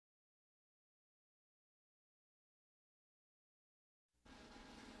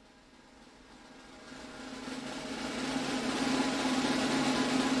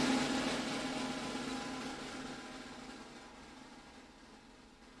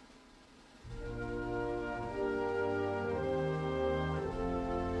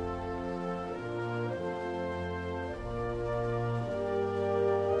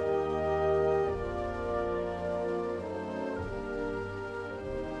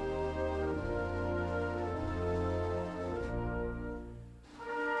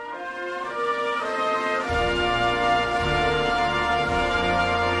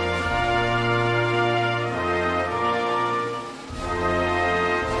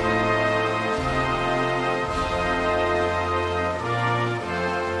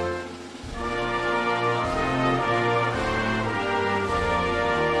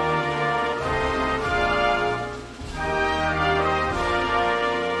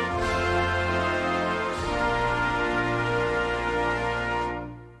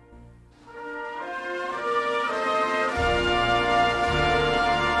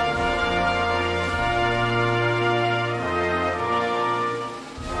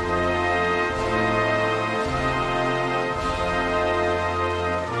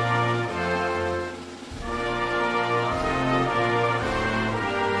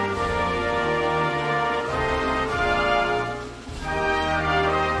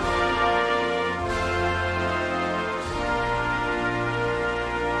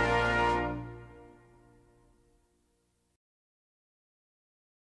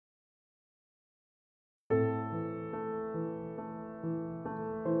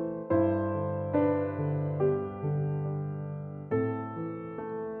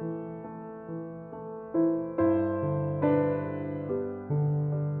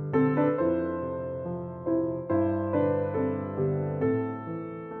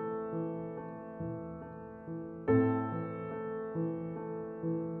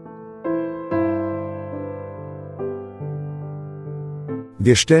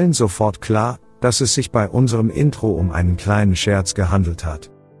Wir stellen sofort klar, dass es sich bei unserem Intro um einen kleinen Scherz gehandelt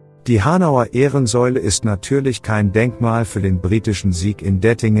hat. Die Hanauer Ehren-Säule ist natürlich kein Denkmal für den britischen Sieg in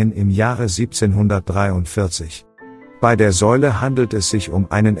Dettingen im Jahre 1743. Bei der Säule handelt es sich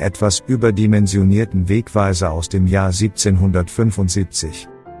um einen etwas überdimensionierten Wegweiser aus dem Jahr 1775.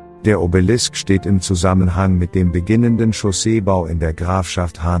 Der Obelisk steht im Zusammenhang mit dem beginnenden Chausseebau in der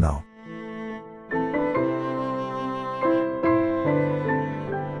Grafschaft Hanau.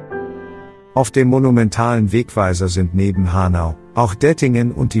 Auf dem monumentalen Wegweiser sind neben Hanau auch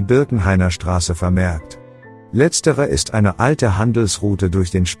Dettingen und die Birkenhainer Straße vermerkt. Letztere ist eine alte Handelsroute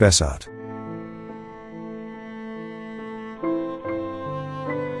durch den Spessart.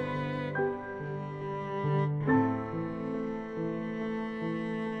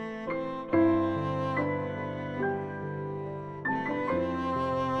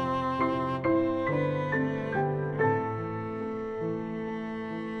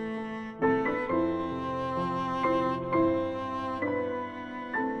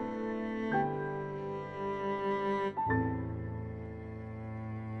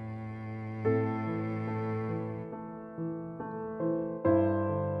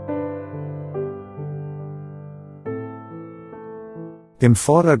 Im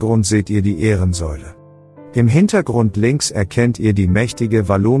Vordergrund seht ihr die Ehrensäule. Im Hintergrund links erkennt ihr die mächtige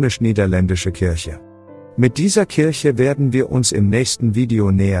wallonisch-niederländische Kirche. Mit dieser Kirche werden wir uns im nächsten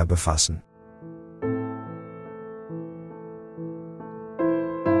Video näher befassen.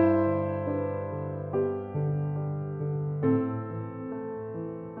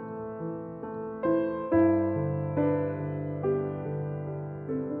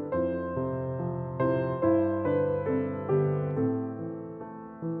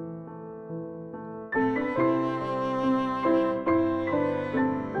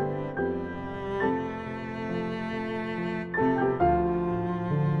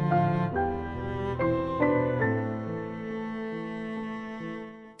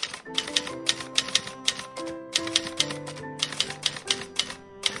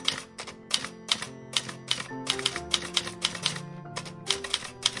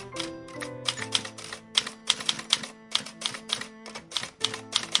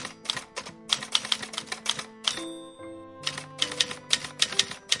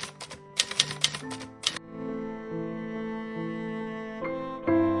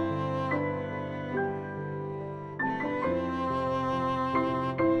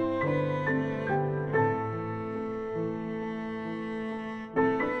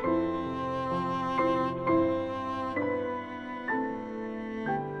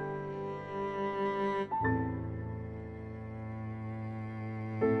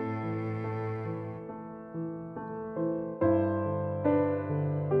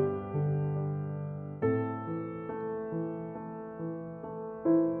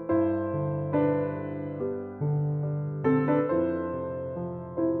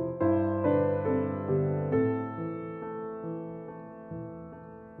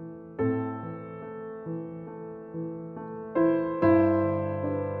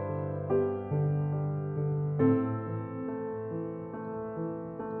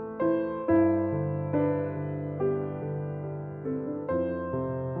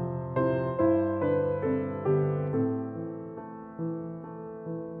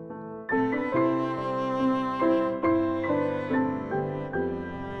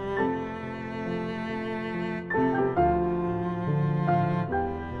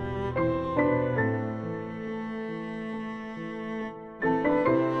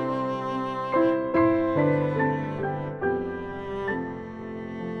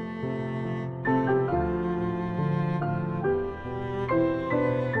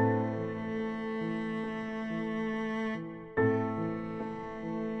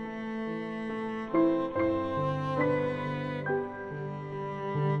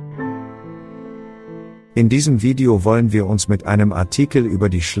 In diesem Video wollen wir uns mit einem Artikel über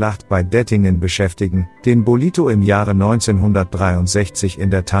die Schlacht bei Dettingen beschäftigen, den Bolitho im Jahre 1963 in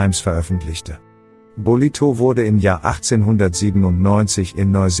der Times veröffentlichte. Bolitho wurde im Jahr 1897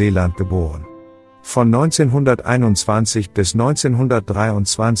 in Neuseeland geboren. Von 1921 bis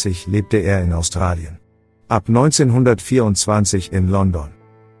 1923 lebte er in Australien. Ab 1924 in London.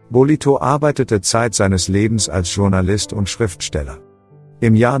 Bolitho arbeitete Zeit seines Lebens als Journalist und Schriftsteller.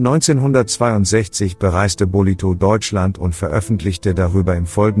 Im Jahr 1962 bereiste Bolitho Deutschland und veröffentlichte darüber im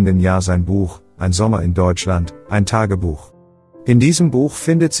folgenden Jahr sein Buch, Ein Sommer in Deutschland, ein Tagebuch. In diesem Buch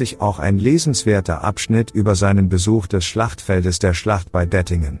findet sich auch ein lesenswerter Abschnitt über seinen Besuch des Schlachtfeldes der Schlacht bei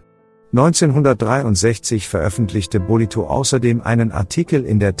Dettingen. 1963 veröffentlichte Bolitho außerdem einen Artikel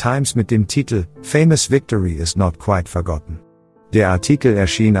in der Times mit dem Titel Famous Victory is not quite forgotten. Der Artikel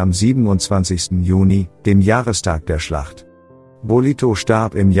erschien am 27. Juni, dem Jahrestag der Schlacht. Bolitho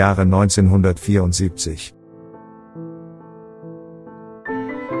starb im Jahre 1974.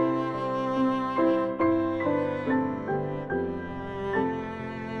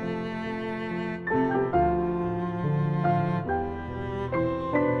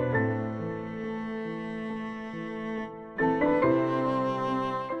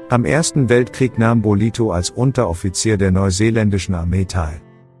 Am Ersten Weltkrieg nahm Bolitho als Unteroffizier der neuseeländischen Armee teil.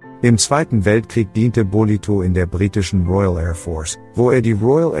 Im Zweiten Weltkrieg diente Bolitho in der britischen Royal Air Force, wo er die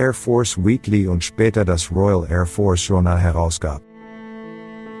Royal Air Force Weekly und später das Royal Air Force Journal herausgab.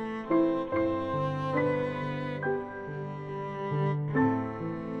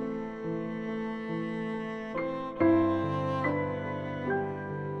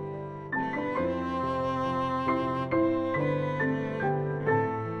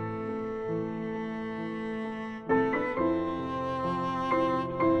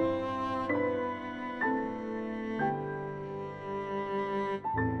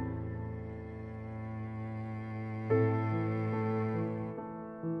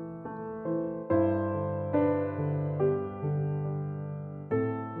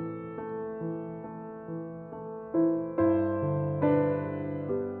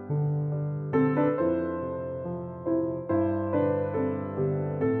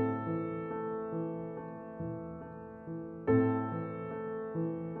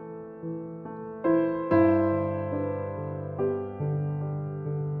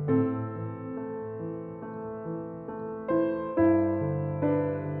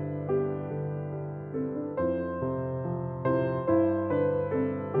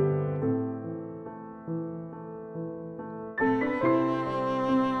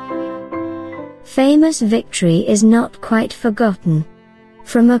 Famous victory is not quite forgotten.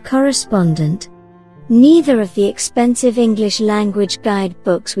 From a correspondent. Neither of the expensive English-language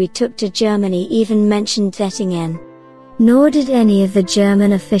guidebooks we took to Germany even mentioned Dettingen. Nor did any of the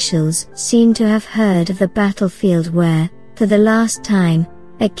German officials seem to have heard of the battlefield where, for the last time,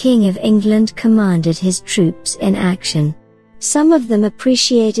 a King of England commanded his troops in action. Some of them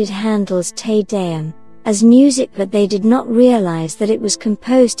appreciated Handel's Te Deum as music, but they did not realize that it was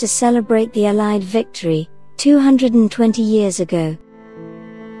composed to celebrate the Allied victory, 220 years ago.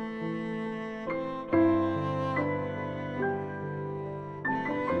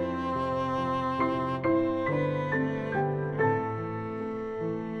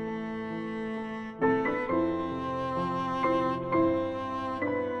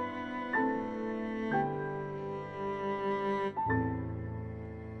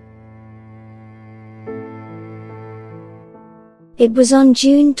 It was on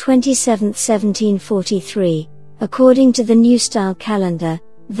June 27, 1743, according to the New Style calendar,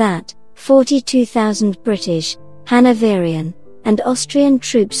 that 42,000 British, Hanoverian, and Austrian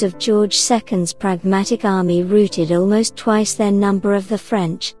troops of George II's pragmatic army routed almost twice their number of the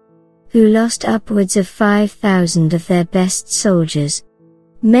French, who lost upwards of 5,000 of their best soldiers,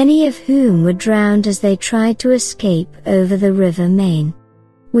 many of whom were drowned as they tried to escape over the River Main.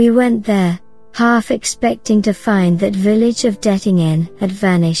 We went there, half expecting to find that village of Dettingen had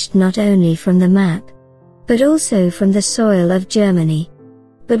vanished not only from the map, but also from the soil of Germany.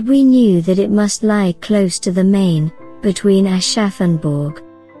 But we knew that it must lie close to the Main, between Aschaffenburg,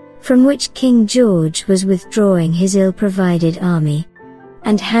 from which King George was withdrawing his ill-provided army,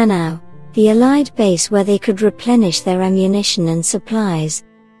 and Hanau, the Allied base where they could replenish their ammunition and supplies.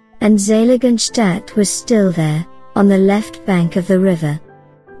 And Seligenstadt was still there, on the left bank of the river,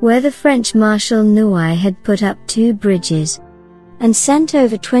 where the French Marshal Ney had put up 2 bridges, and sent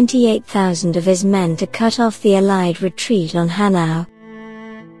over 28,000 of his men to cut off the Allied retreat on Hanau.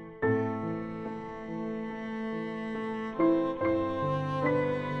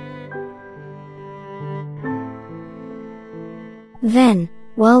 Then,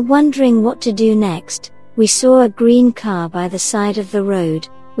 while wondering what to do next, we saw a green car by the side of the road,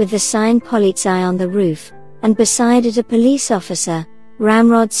 with the sign Polizei on the roof, and beside it a police officer,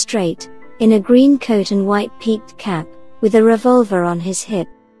 ramrod straight, in a green coat and white peaked cap, with a revolver on his hip.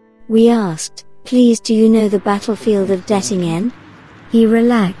 We asked, "Please, do you know the battlefield of Dettingen?" He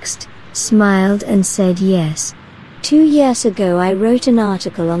relaxed, smiled and said yes. 2 years ago I wrote an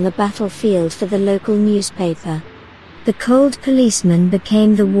article on the battlefield for the local newspaper. The cold policeman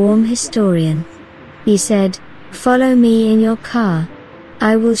became the warm historian. He said, "Follow me in your car.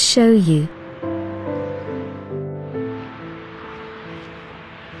 I will show you."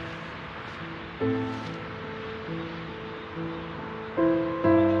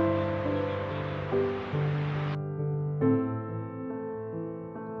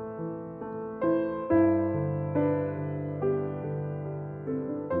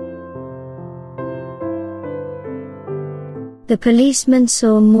 The policeman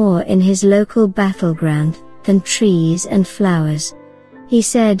saw more in his local battleground than trees and flowers. He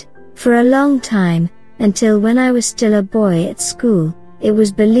said, "For a long time, until when I was still a boy at school, it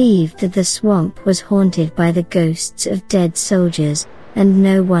was believed that the swamp was haunted by the ghosts of dead soldiers, and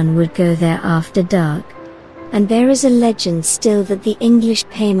no one would go there after dark. And there is a legend still that the English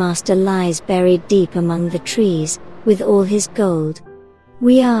paymaster lies buried deep among the trees, with all his gold."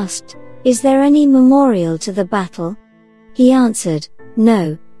 We asked, "Is there any memorial to the battle?" He answered,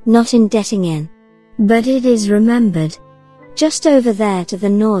 "No, not in Dettingen. But it is remembered. Just over there to the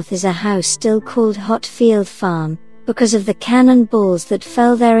north is a house still called Hotfield Farm, because of the cannon balls that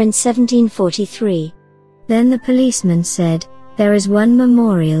fell there in 1743. Then the policeman said, "There is one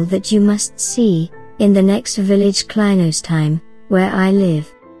memorial that you must see, in the next village Kleinostheim, where I live.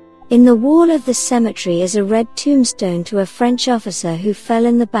 In the wall of the cemetery is a red tombstone to a French officer who fell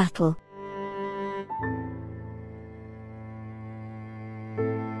in the battle."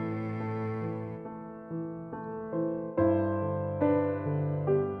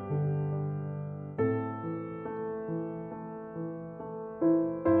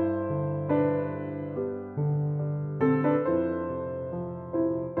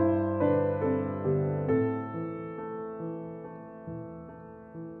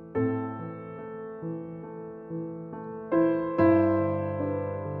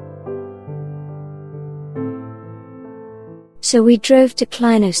 So we drove to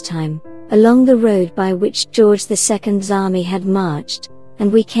Kleinostheim, along the road by which George II's army had marched,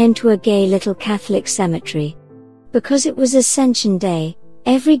 and we came to a gay little Catholic cemetery. Because it was Ascension Day,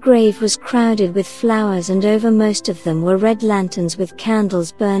 every grave was crowded with flowers, and over most of them were red lanterns with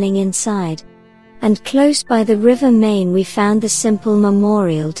candles burning inside. And close by the river Main we found the simple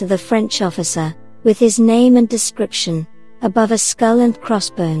memorial to the French officer, with his name and description, above a skull and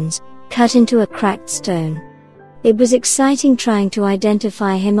crossbones, cut into a cracked stone. It was exciting trying to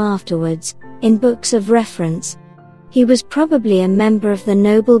identify him afterwards, in books of reference. He was probably a member of the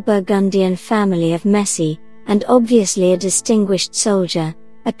noble Burgundian family of Messey, and obviously a distinguished soldier,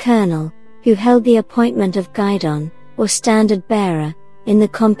 a colonel, who held the appointment of guidon, or standard-bearer, in the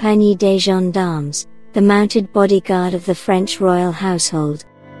Compagnie des Gendarmes, the mounted bodyguard of the French royal household.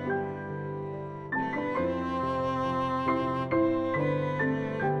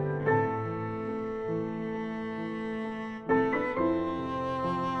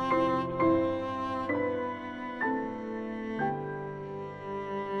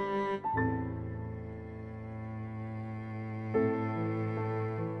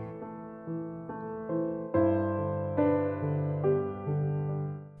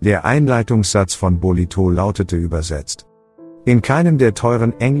 Der Einleitungssatz von Bolitho lautete übersetzt: In keinem der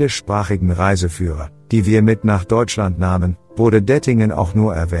teuren englischsprachigen Reiseführer, die wir mit nach Deutschland nahmen, wurde Dettingen auch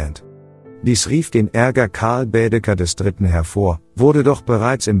nur erwähnt. Dies rief den Ärger Karl Baedeker III. Hervor, wurde doch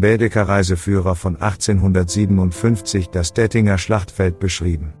bereits im Baedeker Reiseführer von 1857 das Dettinger Schlachtfeld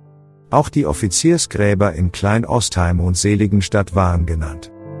beschrieben. Auch die Offiziersgräber in Kleinostheim und Seligenstadt waren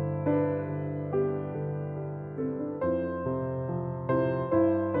genannt.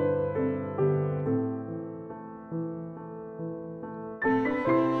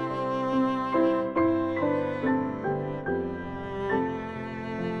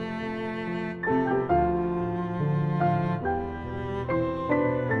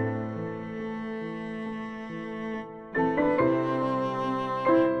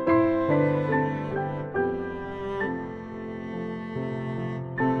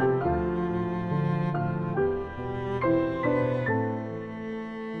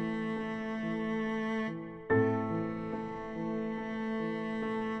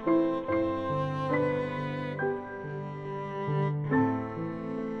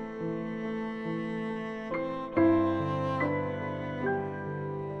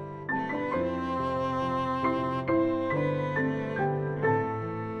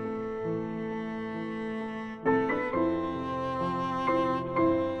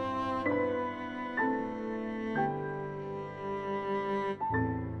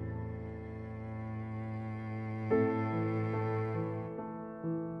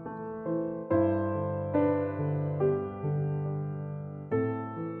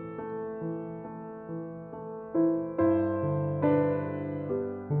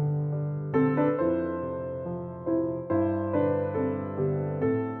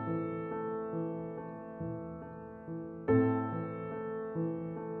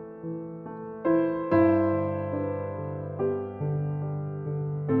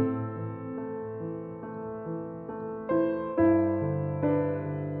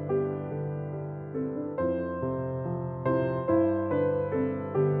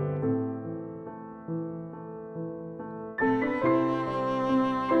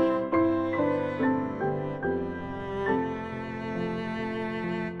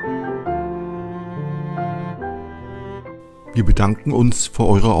 Wir bedanken uns für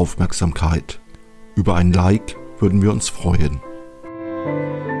eure Aufmerksamkeit. Über ein Like würden wir uns freuen.